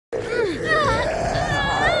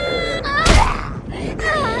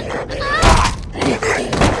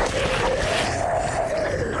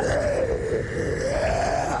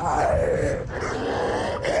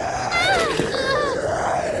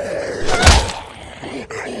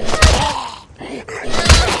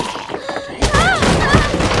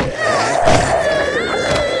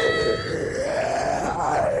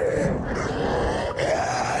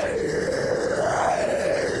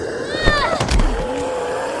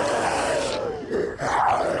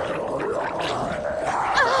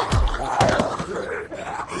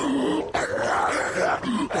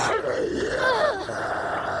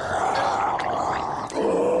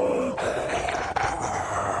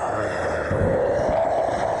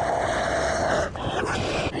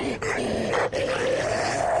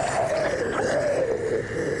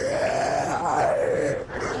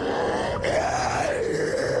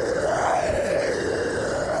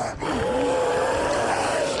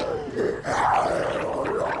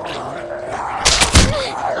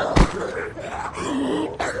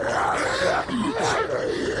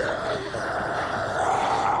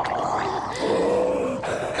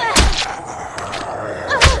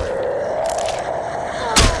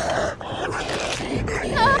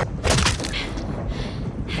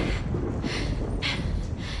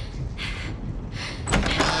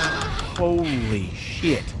Holy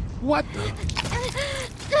shit. What the?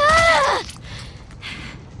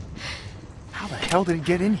 How the hell did he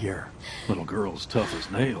get in here? Little girl's tough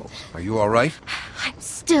as nails. Are you all right? I'm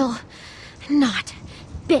still not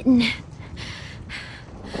bitten.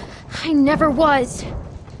 I never was.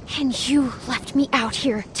 And you left me out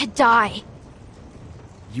here to die.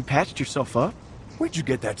 You patched yourself up? Where'd you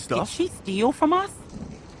get that Did stuff? she steal from us?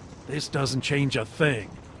 This doesn't change a thing.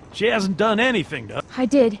 She hasn't done anything to... I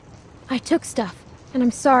did. I took stuff, and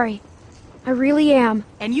I'm sorry. I really am.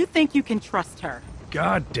 And you think you can trust her?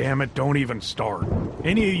 God damn it, don't even start.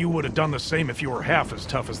 Any of you would have done the same if you were half as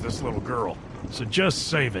tough as this little girl. So just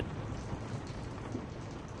save it.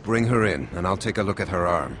 Bring her in, and I'll take a look at her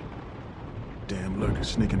arm. Damn lurkers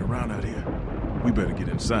sneaking around out here. We better get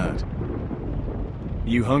inside.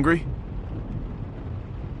 You hungry?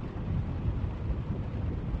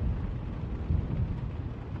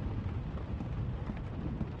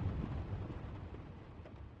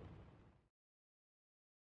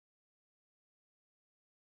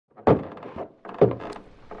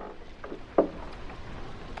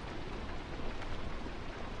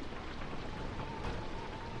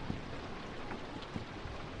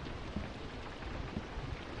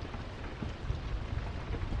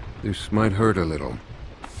 This might hurt a little.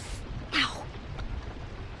 Ow.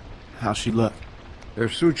 How's she look? Her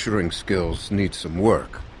suturing skills need some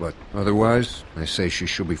work, but otherwise, I say she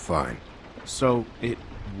should be fine. So, it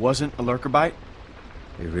wasn't a lurker bite?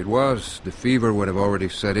 If it was, the fever would have already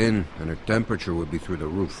set in, and her temperature would be through the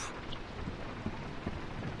roof.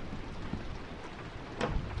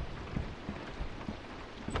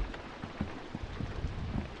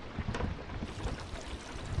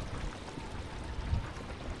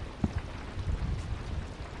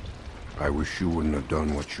 I wish you wouldn't have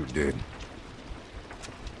done what you did.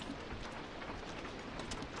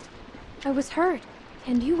 I was hurt,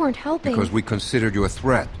 and you weren't helping. Because we considered you a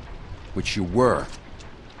threat, which you were.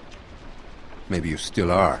 Maybe you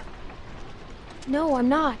still are. No, I'm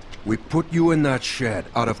not. We put you in that shed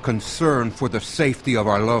out of concern for the safety of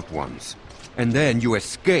our loved ones. And then you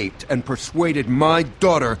escaped and persuaded my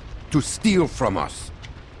daughter to steal from us.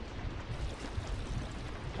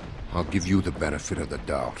 I'll give you the benefit of the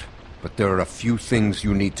doubt. But there are a few things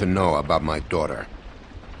you need to know about my daughter.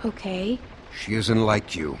 Okay. She isn't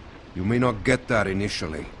like you. You may not get that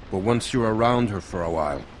initially, but once you're around her for a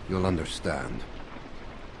while, you'll understand.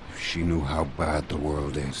 If she knew how bad the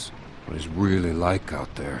world is, what it's really like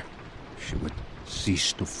out there, she would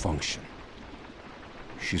cease to function.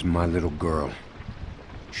 She's my little girl.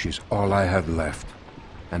 She's all I have left,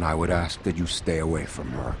 and I would ask that you stay away from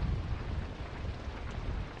her.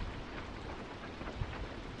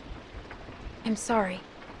 I'm sorry.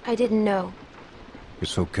 I didn't know.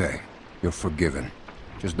 It's okay. You're forgiven.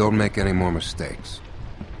 Just don't make any more mistakes.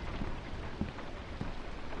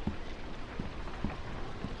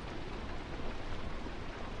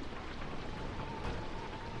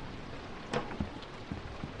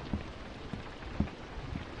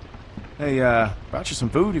 Hey, brought you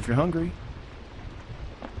some food if you're hungry.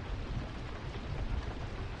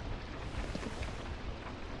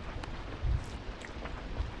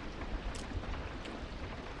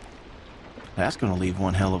 That's gonna leave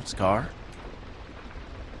one hell of a scar.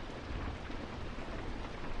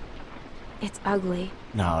 It's ugly.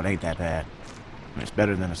 No, it ain't that bad. It's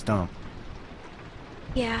better than a stump.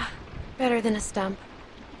 Yeah, better than a stump.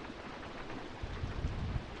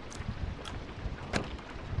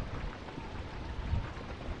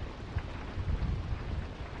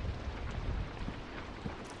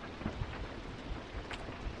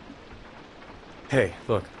 Hey,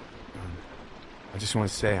 look. I just want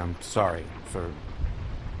to say I'm sorry for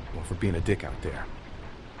being a dick out there.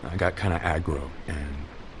 I got kind of aggro, and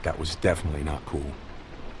that was definitely not cool.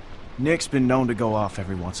 Nick's been known to go off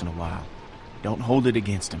every once in a while. Don't hold it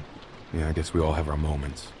against him. Yeah, I guess we all have our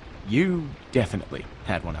moments. You definitely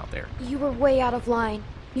had one out there. You were way out of line.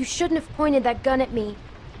 You shouldn't have pointed that gun at me.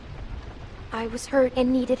 I was hurt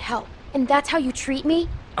and needed help, and that's how you treat me?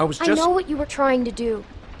 I was I know what you were trying to do,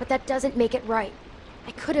 but that doesn't make it right.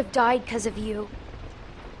 I could have died because of you.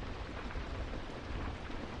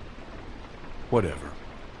 Whatever.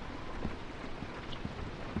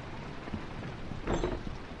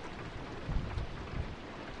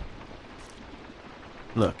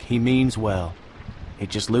 Look, he means well. He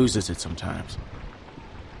just loses it sometimes.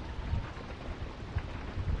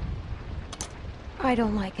 I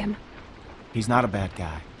don't like him. He's not a bad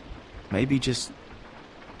guy. Maybe just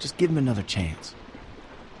give him another chance.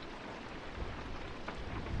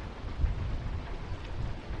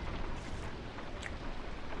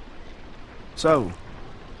 So,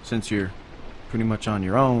 since you're pretty much on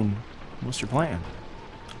your own, what's your plan?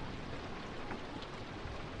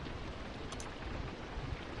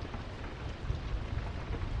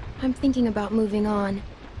 I'm thinking about moving on.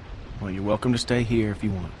 Well, you're welcome to stay here if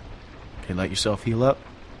you want. Okay, let yourself heal up.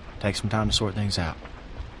 Take some time to sort things out.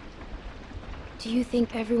 Do you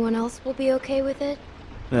think everyone else will be okay with it?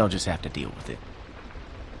 They'll just have to deal with it.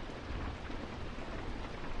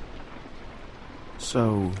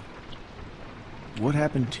 So, what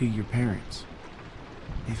happened to your parents?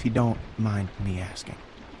 If you don't mind me asking.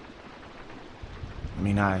 I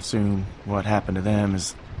mean, I assume what happened to them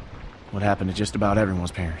is what happened to just about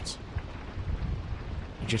everyone's parents.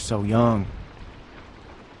 You're just so young.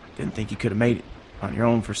 Didn't think you could have made it on your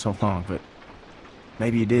own for so long, but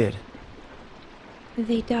maybe you did.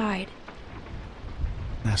 They died.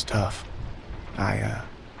 That's tough. I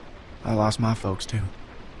lost my folks too.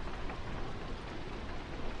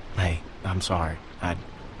 Hey, I'm sorry.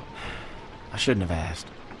 I shouldn't have asked.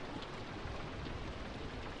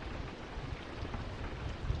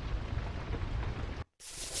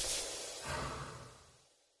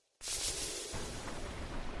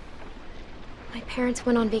 My parents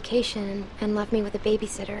went on vacation and left me with a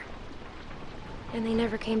babysitter. And they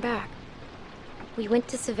never came back. We went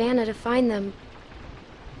to Savannah to find them,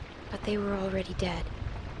 but they were already dead.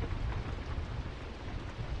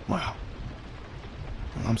 Wow.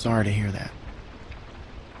 Well, I'm sorry to hear that.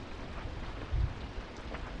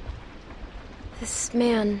 This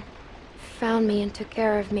man found me and took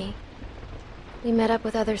care of me. We met up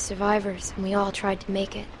with other survivors and we all tried to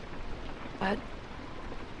make it. But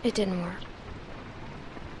it didn't work.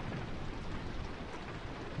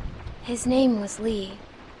 His name was Lee.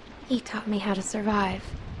 He taught me how to survive.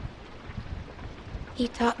 He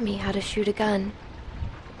taught me how to shoot a gun.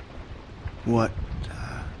 What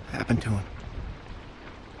happened to him?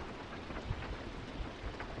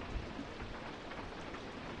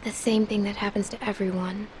 The same thing that happens to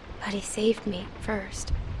everyone, but he saved me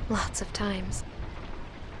first, lots of times.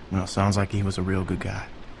 Well, sounds like he was a real good guy.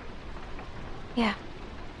 Yeah,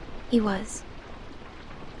 he was.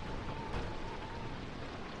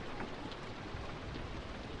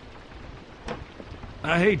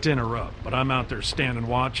 I hate to interrupt, but I'm out there standing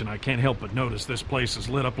watch and I can't help but notice this place is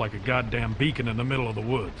lit up like a goddamn beacon in the middle of the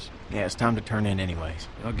woods. Yeah, it's time to turn in anyways.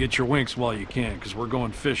 Now get your winks while you can, because we're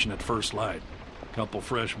going fishing at first light. Couple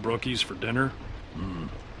fresh brookies for dinner?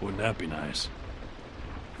 Wouldn't that be nice?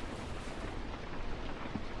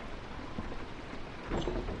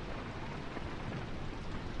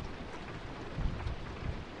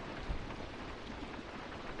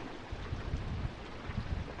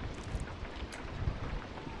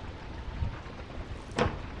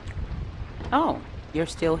 Oh, you're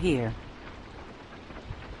still here.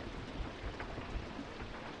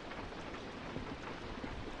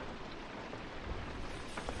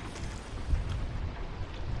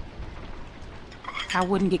 I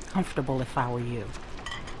wouldn't get comfortable if I were you.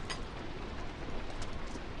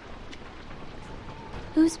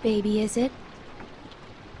 Whose baby is it?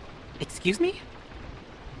 Excuse me?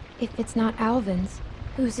 If it's not Alvin's,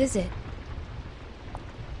 whose is it?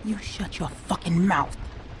 You shut your fucking mouth.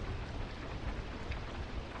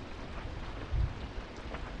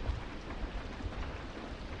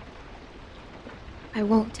 I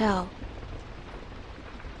won't tell.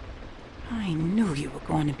 I knew you were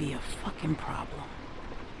going to be a fucking problem.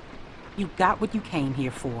 You got what you came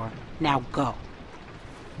here for. Now go.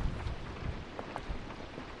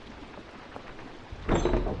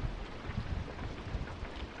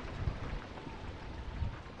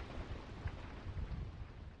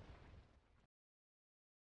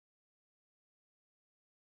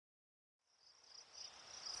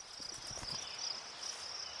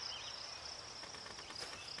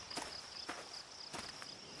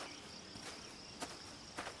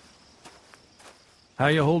 How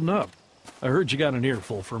you holding up? I heard you got an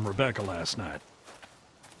earful from Rebecca last night.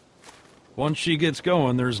 Once she gets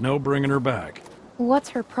going, there's no bringing her back. What's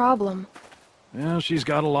her problem? Yeah, she's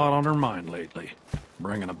got a lot on her mind lately.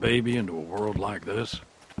 Bringing a baby into a world like this.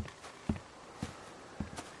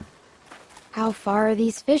 How far are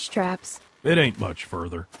these fish traps? It ain't much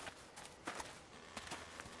further.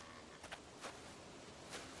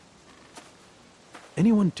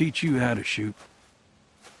 Anyone teach you how to shoot?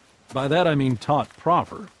 By that I mean taught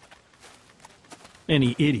proper.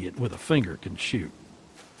 Any idiot with a finger can shoot.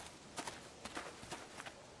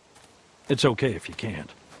 It's okay if you can't.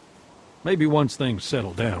 Maybe once things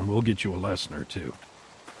settle down, we'll get you a lesson or two.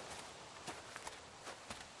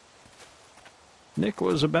 Nick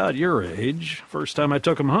was about your age, first time I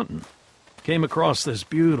took him hunting. Came across this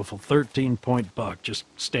beautiful 13-point buck just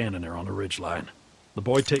standing there on the ridgeline. The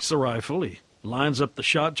boy takes the rifle, he lines up the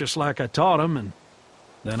shot just like I taught him, and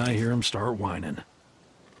then I hear him start whining.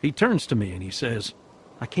 He turns to me and he says,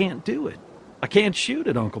 "I can't do it. I can't shoot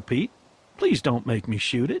it, Uncle Pete. Please don't make me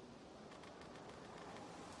shoot it."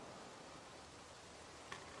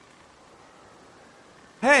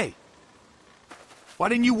 Hey! Why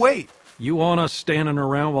didn't you wait? You want us standing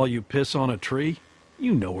around while you piss on a tree?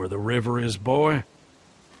 You know where the river is, boy.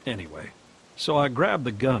 Anyway, so I grabbed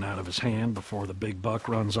the gun out of his hand before the big buck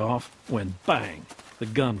runs off, when bang, the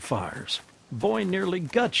gun fires. Boy nearly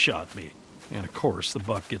gut shot me, and of course the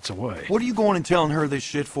buck gets away. What are you going and telling her this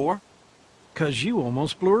shit for? 'Cause you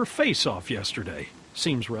almost blew her face off yesterday.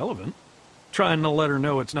 Seems relevant. Trying to let her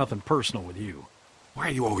know it's nothing personal with you. Why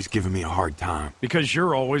are you always giving me a hard time? Because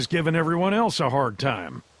you're always giving everyone else a hard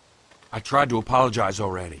time. I tried to apologize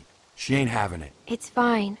already. She ain't having it. It's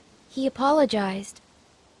fine. He apologized.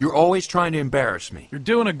 You're always trying to embarrass me. You're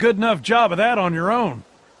doing a good enough job of that on your own.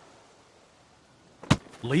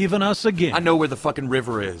 Leaving us again. I know where the fucking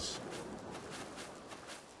river is.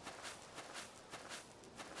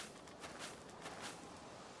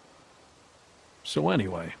 So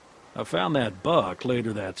anyway, I found that buck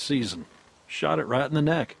later that season. Shot it right in the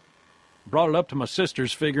neck. Brought it up to my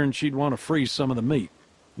sister's figuring she'd want to freeze some of the meat.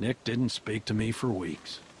 Nick didn't speak to me for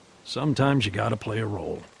weeks. Sometimes you gotta play a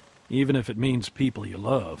role, even if it means people you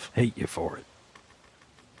love hate you for it.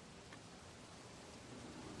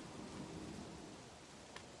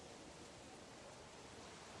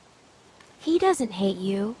 He doesn't hate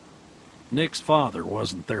you. Nick's father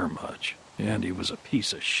wasn't there much, and he was a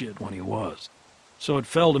piece of shit when he was. So it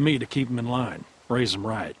fell to me to keep him in line, raise him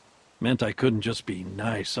right. Meant I couldn't just be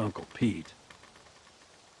nice Uncle Pete.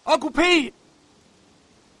 Uncle Pete!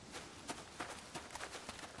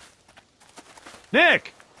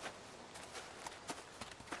 Nick!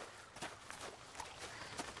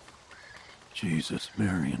 Jesus,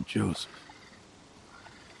 Mary, and Joseph.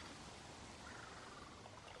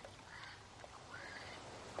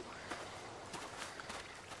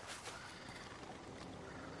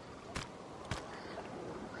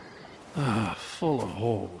 Full of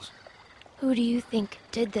holes. Who do you think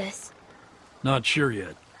did this? Not sure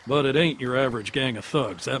yet, but it ain't your average gang of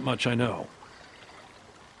thugs, that much I know.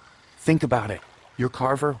 Think about it. You're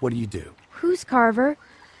Carver, what do you do? Who's Carver?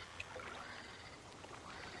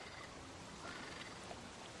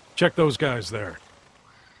 Check those guys there.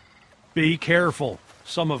 Be careful.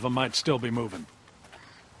 Some of them might still be moving.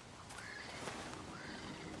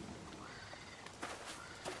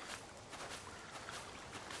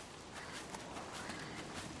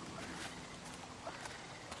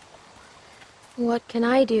 What can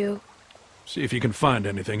I do? See if you can find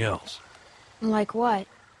anything else. Like what?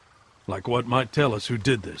 Like what might tell us who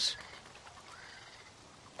did this.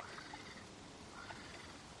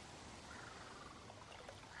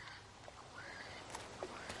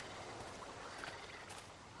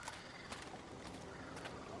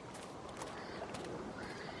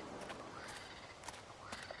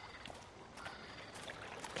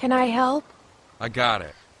 Can I help? I got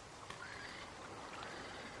it.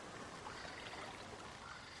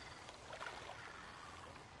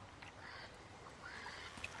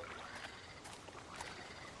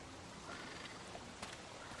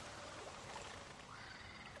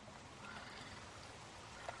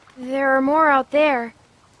 There are more out there.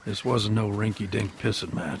 This wasn't no rinky-dink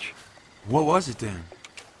pissing match. What was it then?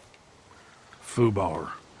 Fubar.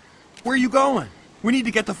 Where are you going? We need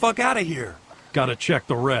to get the fuck out of here. Gotta check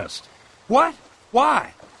the rest. What?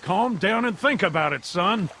 Why? Calm down and think about it,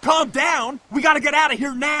 son. Calm down! We gotta get out of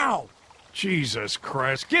here now! Jesus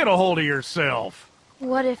Christ, get a hold of yourself.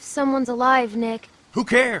 What if someone's alive, Nick? Who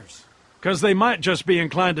cares? 'Cause they might just be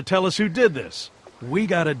inclined to tell us who did this. We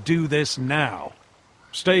gotta do this now.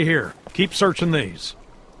 Stay here. Keep searching these.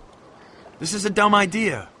 This is a dumb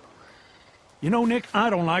idea. You know, Nick, I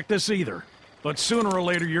don't like this either. But sooner or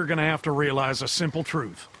later, you're gonna have to realize a simple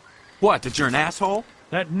truth. What, that you're an asshole?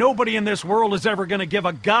 That nobody in this world is ever gonna give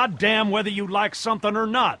a goddamn whether you like something or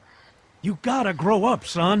not. You gotta grow up,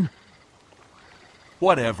 son.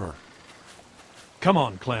 Whatever. Come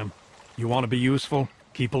on, Clem. You want to be useful?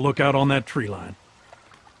 Keep a lookout on that tree line.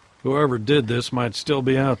 Whoever did this might still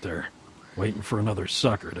be out there, waiting for another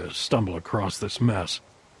sucker to stumble across this mess,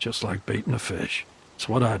 just like baiting a fish. It's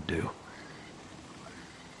what I'd do.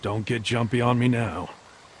 Don't get jumpy on me now.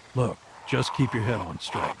 Look, just keep your head on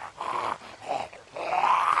straight.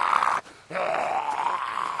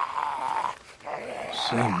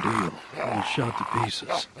 Same deal. All shot to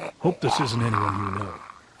pieces. Hope this isn't anyone you know.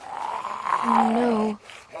 No.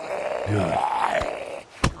 Good.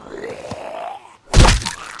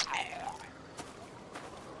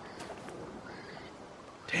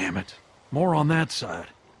 Damn it. More on that side.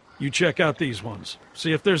 You check out these ones.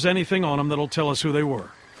 See if there's anything on them that'll tell us who they were.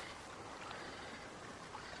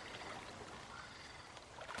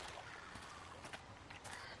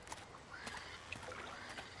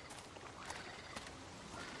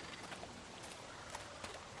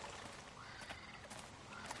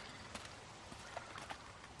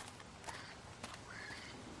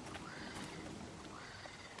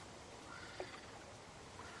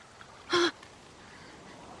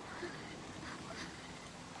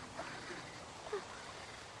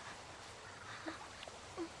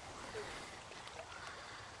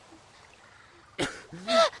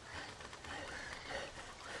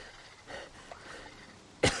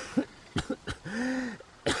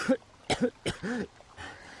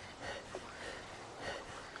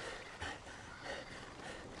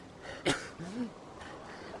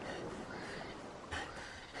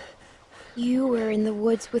 You were in the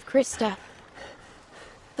woods with Krista.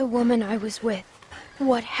 The woman I was with.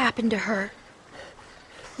 What happened to her?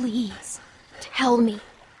 Please, tell me.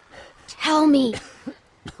 Tell me.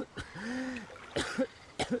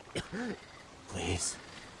 Please.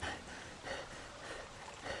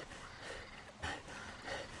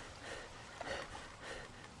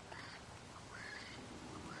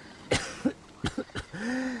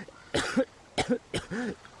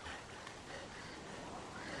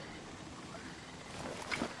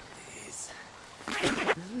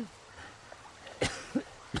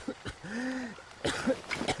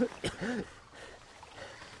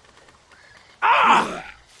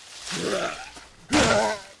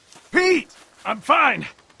 Pete! I'm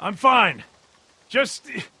fine. Just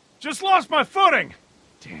lost my footing.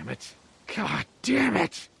 Damn it. God damn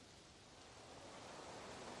it.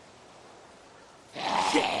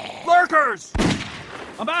 Lurkers!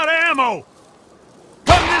 I'm out of ammo.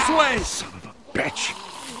 Come this way! Son of a bitch.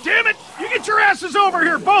 Damn it! You get your asses over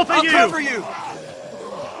here, both of I'll you! cover you!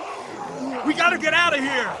 We gotta get out of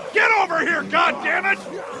here! Get over here, goddammit!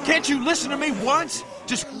 Can't you listen to me once?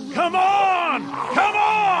 Just... Come on! Come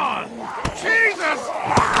on! Jesus!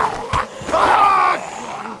 Fuck!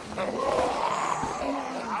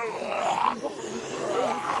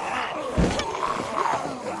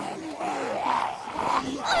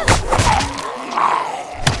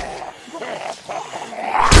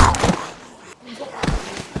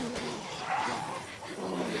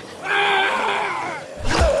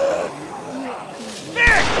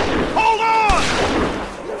 Nick! Hold on!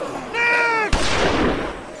 Nick!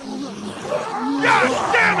 God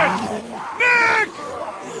damn it! Nick!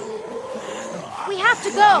 We have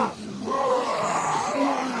to go.